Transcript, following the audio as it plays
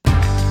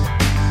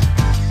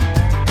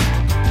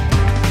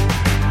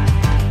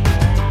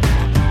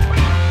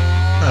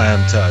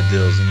I'm Todd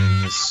Dills, and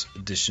in this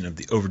edition of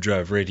the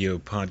Overdrive Radio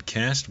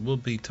podcast, we'll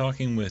be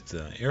talking with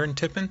Aaron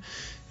Tippin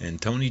and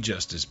Tony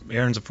Justice.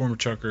 Aaron's a former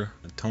trucker,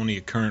 Tony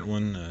a current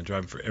one,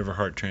 driving for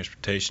Everhart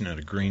Transportation out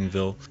of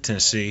Greenville,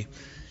 Tennessee.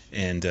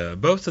 And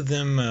both of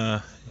them,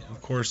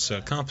 of course,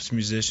 accomplished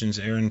musicians.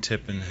 Aaron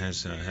Tippin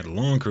has had a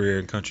long career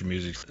in country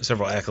music,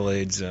 several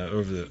accolades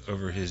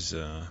over his,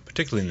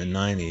 particularly in the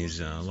 90s,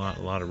 a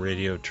lot of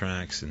radio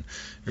tracks and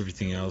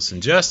everything else.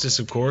 And Justice,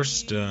 of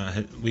course,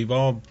 we've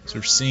all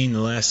sort of seen the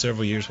last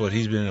several years what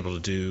he's been able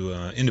to do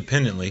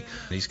independently.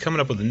 He's coming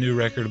up with a new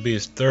record. It'll be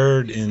his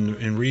third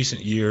in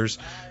recent years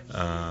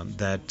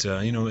that,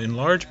 in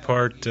large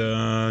part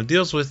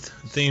deals with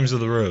themes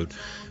of the road.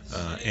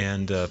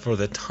 And for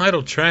the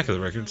title track of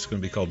the record, it's going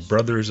to be called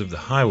Brothers of the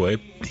Highway.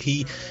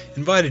 He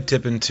invited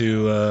Tippin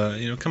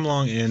to, come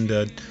along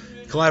and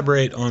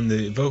collaborate on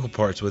the vocal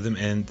parts with him,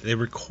 and they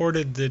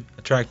recorded the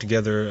track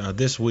together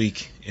this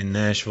week in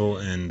Nashville,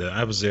 and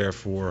I was there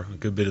for a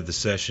good bit of the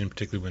session,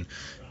 particularly when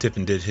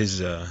Tippin did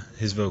his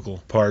vocal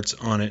parts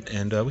on it,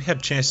 and we had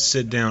a chance to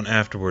sit down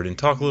afterward and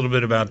talk a little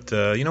bit about,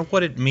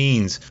 what it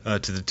means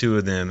to the two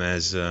of them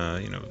as,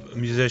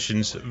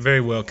 musicians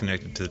very well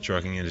connected to the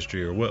trucking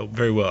industry, or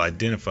very well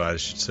identified, I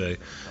should say,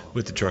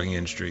 with the trucking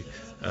industry.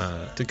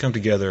 To come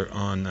together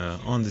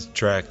on this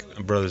track,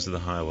 Brothers of the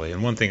Highway.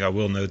 And one thing I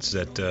will note is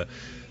that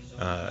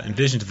in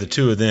addition to the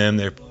two of them,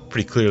 they're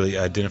pretty clearly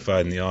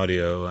identified in the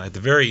audio. At the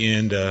very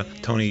end,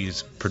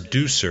 Tony's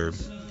producer,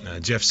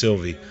 Jeff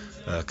Sylvie,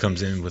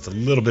 comes in with a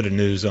little bit of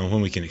news on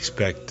when we can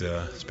expect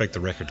the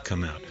record to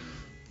come out.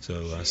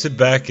 So sit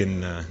back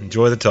and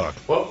enjoy the talk.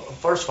 Well,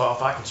 first of all,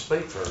 if I can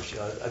speak first,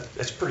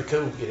 it's pretty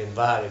cool to get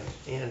invited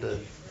in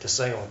to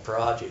sing on a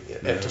project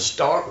to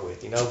start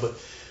with,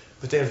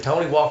 But then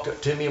Tony walked up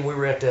to me, and we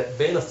were at that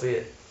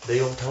benefit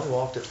deal. Tony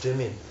walked up to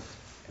me,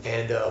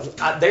 and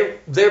there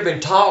had been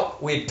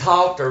talk. We had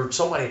talked, or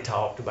somebody had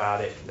talked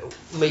about it,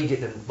 me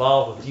getting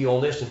involved with you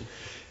on this,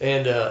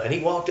 and he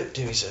walked up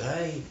to me and said,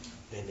 "Hey,"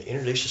 and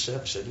introduced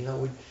himself. He said,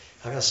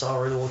 "I got a song I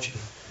really want you to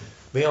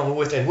be on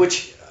with," and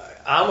which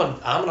I'm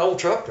an old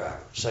truck driver,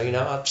 so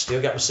I've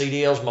still got my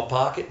CDLs in my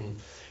pocket, and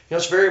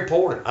it's very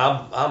important.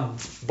 I'm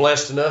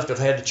blessed enough to have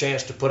had the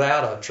chance to put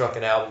out a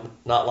trucking album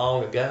not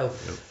long ago.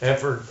 Yep. And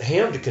for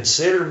him to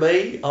consider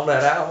me on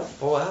that album,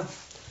 boy,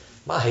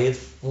 my head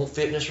won't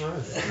fit in this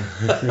room.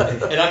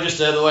 And I'm just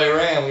the other way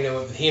around.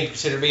 Him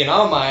consider being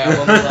on my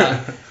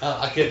album.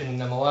 I couldn't,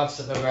 my wife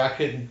said over, I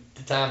couldn't,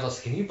 at times I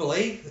said, "Can you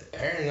believe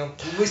Aaron,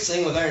 we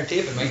sing with Aaron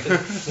Tippin, man."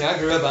 Cause, I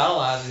grew up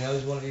idolizing,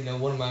 he's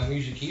one of my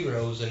music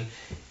heroes. And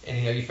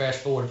you fast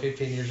forward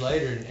 15 years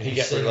later, and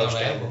he's singing on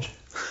the album.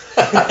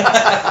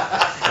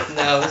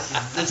 No,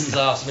 this is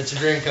awesome. It's a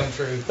dream come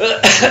true for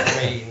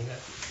me.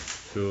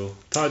 Cool.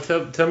 Todd,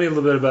 tell me a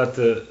little bit about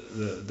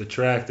the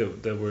track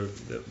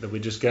that we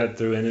just got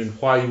through, and then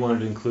why you wanted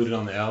to include it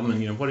on the album,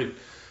 and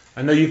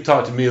I know you've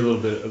talked to me a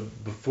little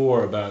bit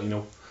before about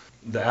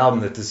the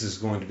album that this is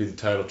going to be the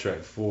title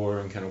track for,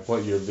 and kind of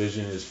what your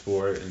vision is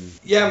for it. And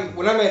yeah,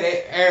 when I met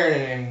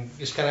Aaron and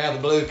just kind of out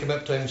of the blue came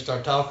up to him and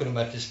started talking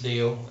about this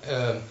deal.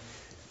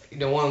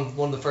 One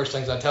of the first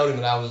things I told him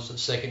that I was a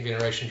second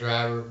generation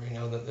driver,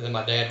 that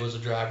my dad was a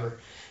driver.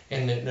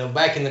 And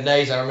back in the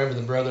days, I remember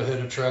the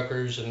brotherhood of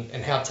truckers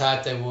and how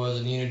tight that was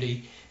and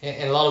unity.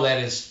 And a lot of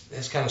that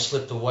has kind of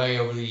slipped away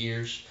over the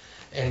years.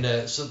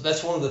 And so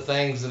that's one of the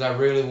things that I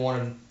really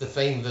wanted the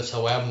theme of this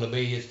whole album to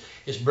be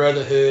is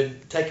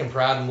brotherhood, taking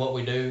pride in what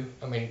we do.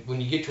 I mean,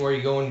 when you get to where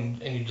you're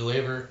going and you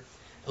deliver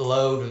a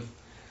load of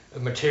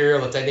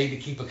material that they need to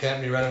keep a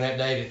company running that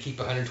day to keep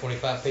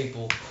 125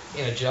 people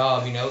in a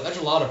job, there's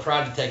a lot of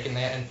pride to take in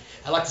that, and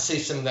I'd like to see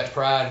some of that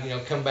pride,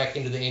 come back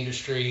into the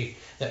industry,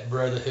 that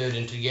brotherhood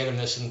and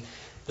togetherness. And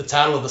the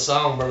title of the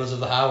song, Brothers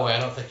of the Highway, I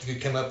don't think you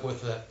could come up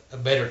with a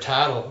better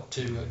title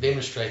to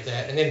demonstrate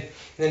that. And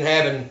then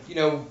having,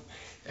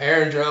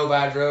 Aaron drove,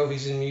 I drove,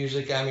 he's in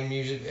music, I'm in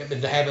music, but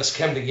to have us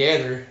come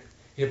together,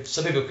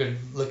 some people could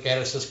look at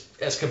us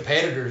as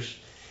competitors,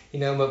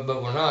 but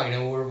we're not.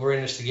 We're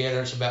in this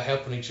together. It's about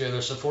helping each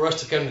other. So for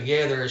us to come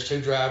together as two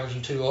drivers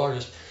and two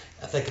artists,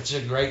 I think it's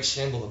a great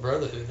symbol of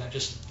brotherhood.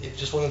 It's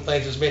just one of the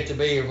things that's meant to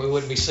be, or we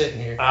wouldn't be sitting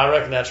here. I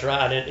reckon that's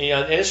right, and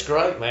and it's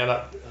great,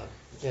 man.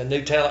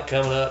 New talent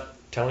coming up,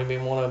 Tony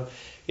being one of them.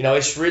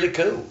 It's really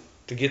cool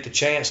to get the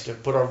chance to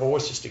put our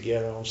voices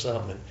together on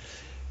something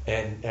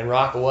and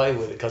rock away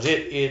with it, because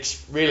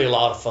it's really a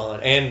lot of fun,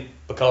 and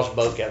because we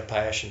both got a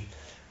passion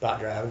about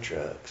driving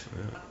trucks.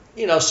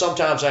 Yeah.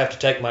 Sometimes I have to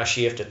take my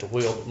shift at the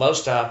wheel, but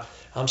most time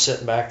I'm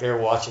sitting back there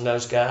watching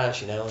those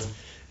guys,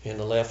 in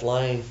the left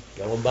lane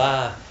going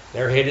by.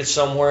 They're headed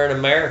somewhere in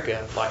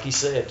America, like he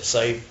said, to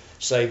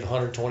save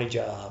 120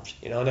 jobs.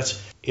 And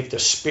that's, if the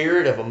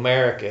spirit of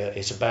America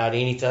is about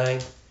anything,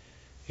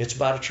 it's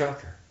about a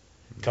trucker,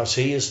 because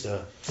he is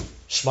the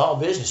small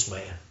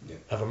businessman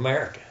of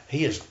America.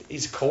 He's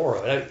the core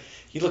of it.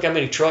 You look how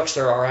many trucks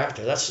there are out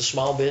there. That's the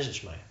small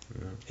businessman.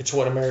 Yeah. It's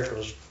what America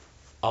was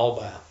all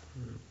about.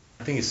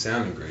 I think it's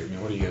sounding great.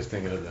 What are you guys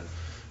thinking of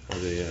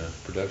the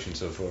production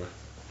so far?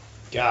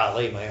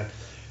 Golly, man.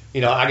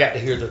 I got to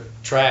hear the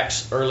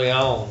tracks early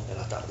on, and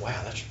I thought,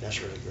 wow,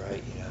 that's really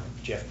great.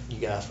 Jeff, you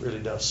guys really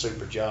done a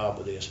super job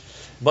with this.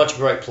 Bunch of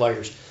great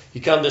players.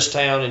 You come to this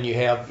town and you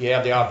have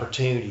the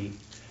opportunity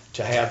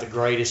to have the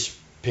greatest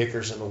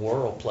pickers in the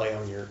world play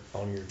on your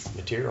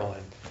material,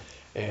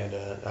 and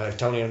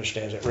Tony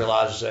understands that,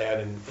 realizes that,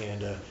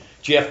 and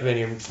Jeff been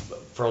here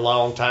for a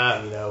long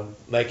time,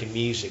 making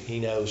music. He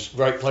knows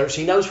great players.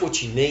 He knows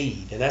what you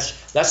need, and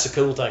that's the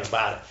cool thing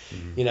about it.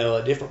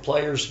 Mm-hmm. Different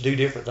players do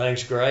different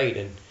things great,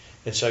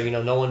 and so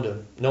knowing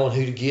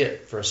who to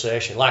get for a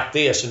session like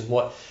this, and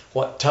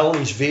what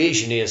Tony's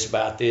vision is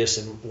about this,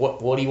 and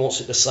what he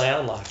wants it to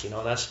sound like.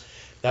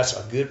 That's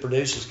a good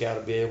producer's got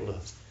to be able to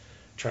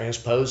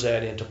transpose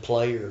that into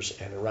players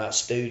and the right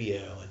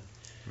studio,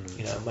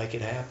 and make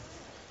it happen.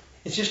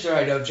 It's just the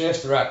right,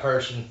 Jeff's the right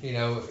person.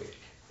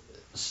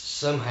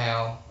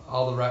 Somehow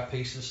all the right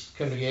pieces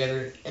come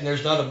together, and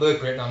there's not a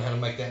book written on how to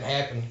make that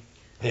happen.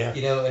 Yeah.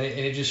 And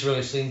it just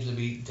really seems to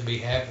be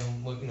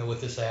happening with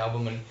this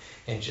album,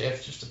 and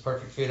Jeff's just a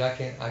perfect fit. I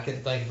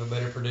can't think of a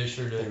better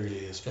producer to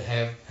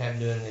have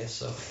doing this.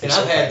 So, and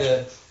I've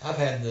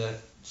had the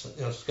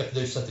got to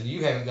do something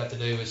you haven't got to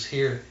do, is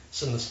hear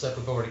some of the stuff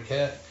we've already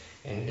cut,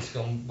 and it's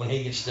when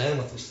he gets done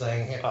with this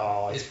thing,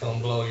 it's gonna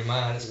blow your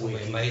mind. It's gonna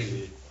be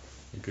amazing.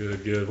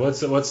 Good.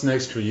 What's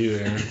next for you,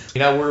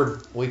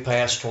 Aaron? We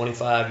passed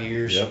 25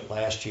 years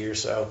last year,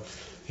 so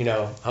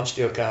I'm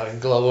still kind of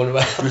glowing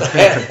about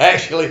that.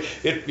 Actually,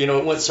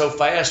 it went so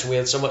fast, and we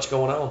had so much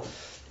going on.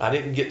 I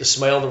didn't get to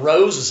smell the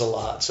roses a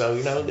lot, so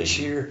this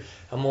year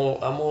I'm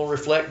gonna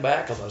reflect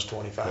back on those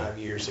 25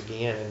 years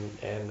again,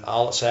 and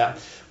all that's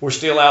happened. We're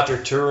still out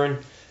there touring.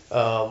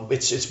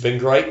 It's been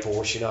great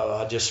for us.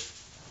 I just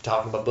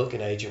talking about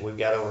booking agent, we've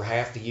got over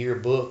half the year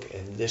book,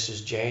 and this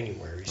is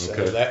January, so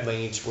that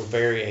means we're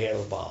very ahead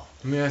of the ball.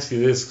 Let me ask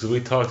you this, because we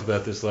talked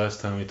about this last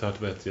time. We talked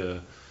about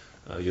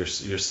your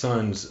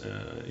sons, some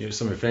of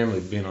your family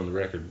being on the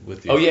record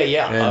with you. Oh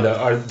yeah.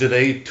 And do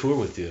they tour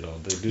with you at all?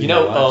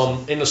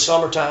 In the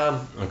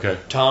summertime, okay,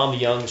 Tom,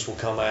 the youngest, will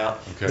come out.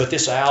 Okay. But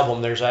this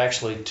album, there's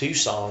actually 2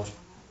 songs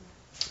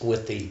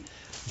with the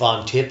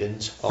Von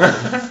Tippins on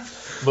them.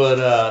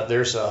 But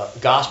there's a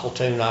gospel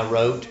tune I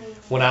wrote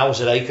when I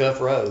was at Acuff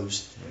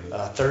Rose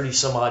 30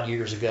 some odd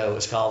years ago.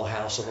 It's called The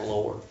House of the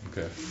Lord.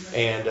 Okay.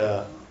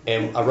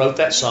 And I wrote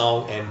that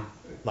song, and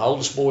my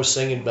oldest boy's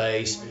singing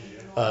bass,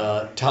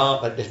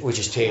 Tom, which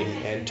is Teddy,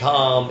 and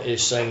Tom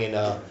is singing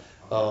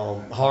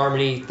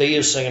harmony.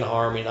 Thea's singing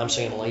harmony, and I'm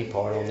singing the lead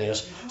part on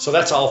this. So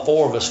that's all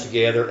 4 of us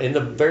together. And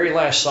the very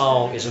last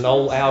song is an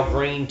old Al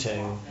Green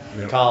tune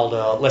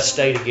called "Let's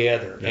Stay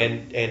Together,"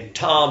 and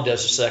Tom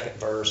does the second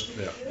verse,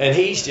 and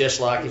he's just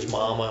like his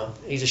mama.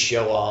 He's a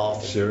show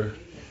off. Sure.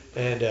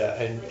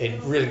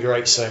 And really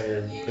great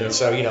singer. And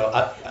so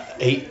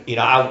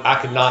I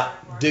could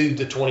not do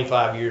the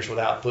 25 years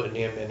without putting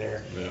him in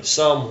there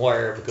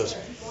somewhere, because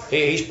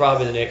he's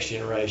probably the next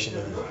generation.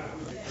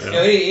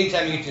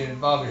 Anytime you get to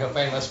involve your whole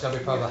family, that's going to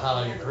be probably the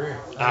highlight of your career.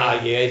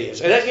 Yeah, it is.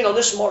 And that,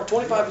 this mark,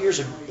 25 years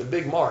is a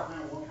big mark.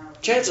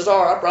 Chances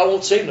are I probably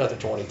won't see another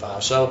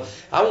 25. So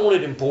I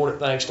wanted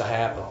important things to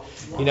happen.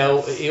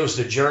 It was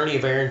the journey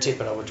of Aaron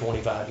Tippin over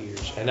 25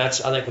 years. And I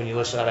think when you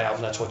listen to that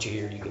album, that's what you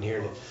hear. You can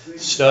hear the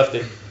stuff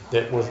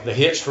that was the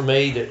hits for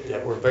me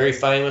that were very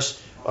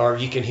famous, or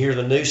you can hear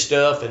the new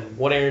stuff and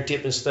what Aaron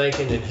Tippin's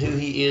thinking and who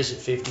he is at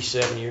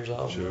 57 years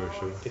old. Sure.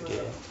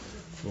 58.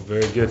 Well,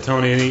 very good.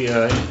 Tony, any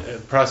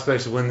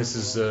prospects of when this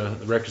is the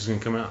record's going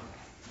to come out?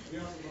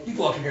 You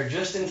walk in here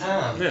just in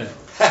time. Yeah.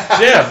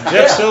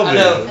 Jeff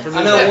Sylvia.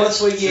 I know. Once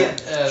we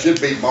get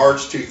should be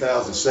March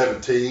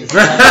 2017.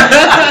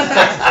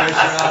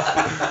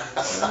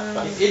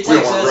 it we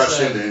don't want to rush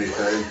into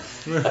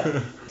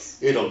anything.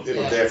 It'll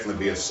definitely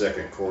be a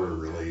second quarter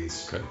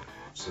release. Okay.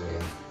 So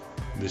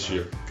this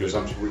year. Good.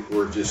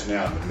 We're just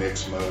now in the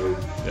mix mode.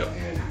 Yep.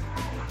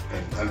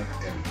 And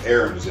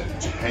Aaron was in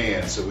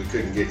Japan, so we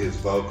couldn't get his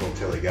vocal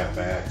until he got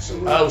back.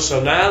 So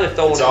so now they're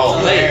throwing it all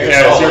on me.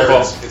 It's your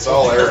fault. It's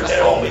all Aaron's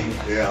fault.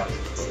 Yeah.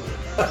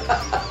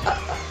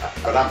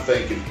 But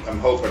I'm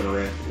hoping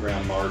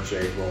around March,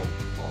 April.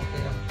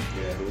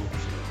 Yeah.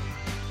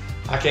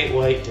 I can't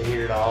wait to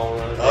hear it all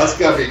run. Oh, it's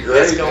gonna be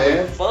great, It's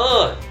gonna be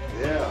fun.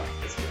 Yeah.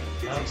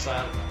 I'm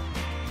excited.